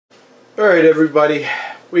Alright everybody,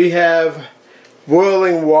 we have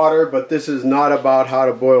boiling water, but this is not about how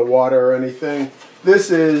to boil water or anything.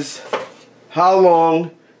 This is how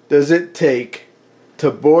long does it take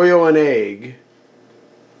to boil an egg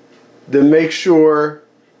to make sure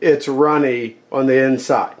it's runny on the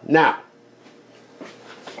inside. Now,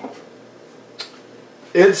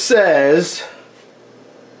 it says,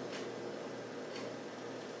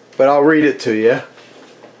 but I'll read it to you.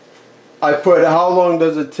 I put how long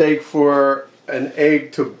does it take for an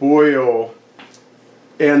egg to boil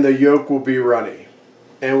and the yolk will be runny.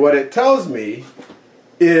 And what it tells me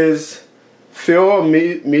is fill a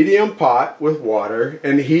medium pot with water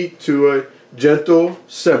and heat to a gentle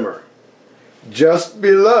simmer just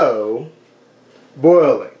below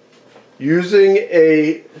boiling. Using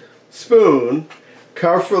a spoon,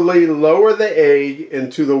 carefully lower the egg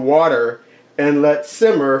into the water and let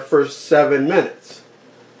simmer for 7 minutes.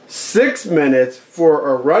 6 minutes for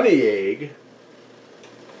a runny egg.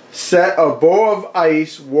 Set a bowl of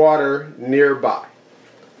ice water nearby.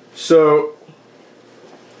 So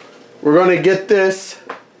we're going to get this.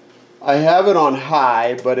 I have it on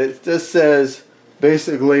high, but it just says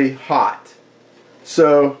basically hot.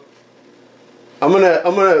 So I'm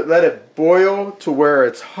gonna let it boil to where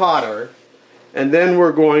it's hotter, and then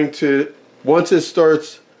we're going to, once it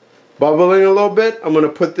starts bubbling a little bit, I'm going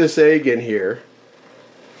to put this egg in here.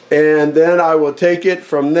 And then I will take it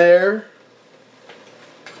from there.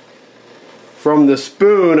 From the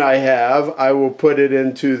spoon I will put it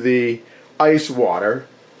into the ice water.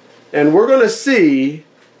 And we're going to see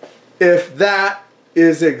if that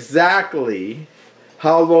is exactly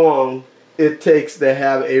how long it takes to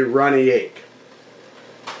have a runny egg.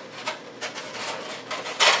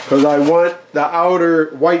 Because I want the outer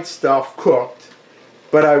white stuff cooked,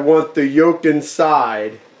 but I want the yolk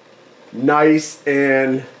inside nice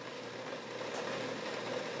and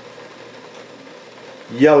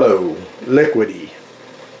yellow, liquidy.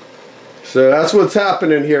 So that's what's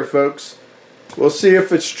happening here, folks. We'll see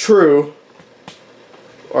if it's true.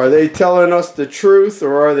 Are they telling us the truth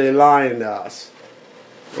or are they lying to us?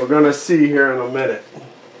 We're going to see here in a minute.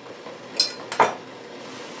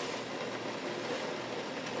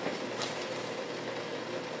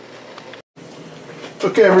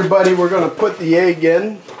 Okay everybody, we're going to put the egg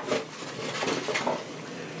in.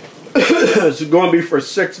 It's going to be for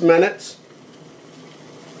 6 minutes.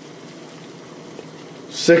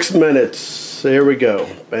 6 minutes. Here we go.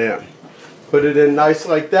 Bam. Put it in nice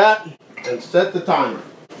like that and set the timer.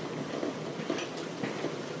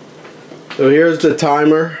 So here's the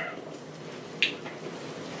timer.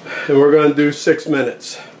 And we're going to do 6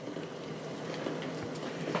 minutes.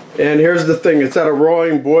 And here's the thing. It's at a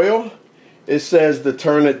roaring boil. It says to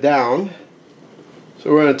turn it down.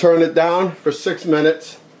 So we're going to turn it down for 6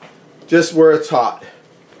 minutes. Just where it's hot.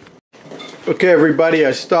 Okay everybody,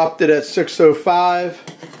 I stopped it at 6:05.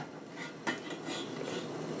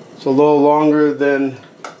 It's a little longer than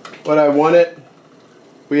what I wanted.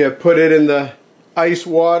 We have put it in the ice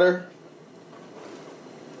water.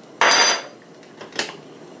 I'm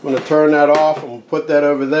going to turn that off and put that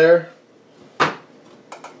over there.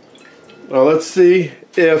 Now let's see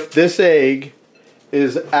if this egg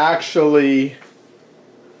is actually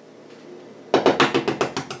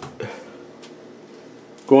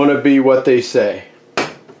going to be what they say.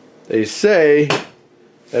 They say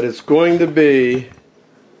that it's going to be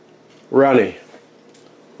runny.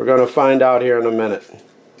 We're going to find out here in a minute.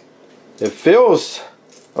 It feels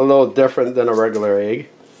a little different than a regular egg.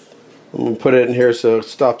 I'm going to put it in here so it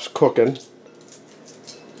stops cooking.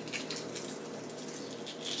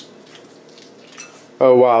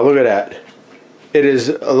 Oh wow, look at that. It is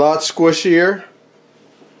a lot squishier.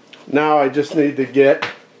 Now I just need to get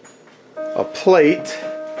a plate.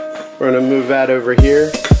 We're going to move that over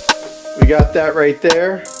here. We got that right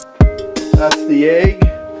there. That's the egg.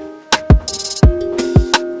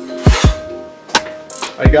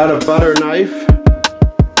 I got a butter knife.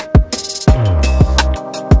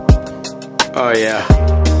 Oh yeah.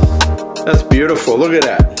 That's beautiful. Look at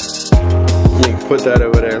that. Let me put that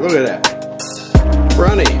over there. Look at that.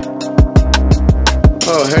 Runny.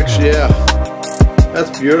 Oh heck yeah.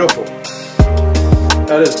 That's beautiful.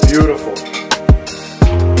 That is beautiful.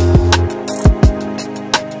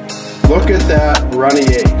 Look at that runny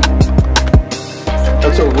egg.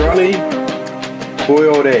 That's a runny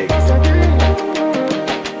boiled egg.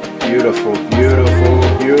 Beautiful,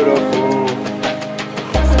 beautiful, beautiful.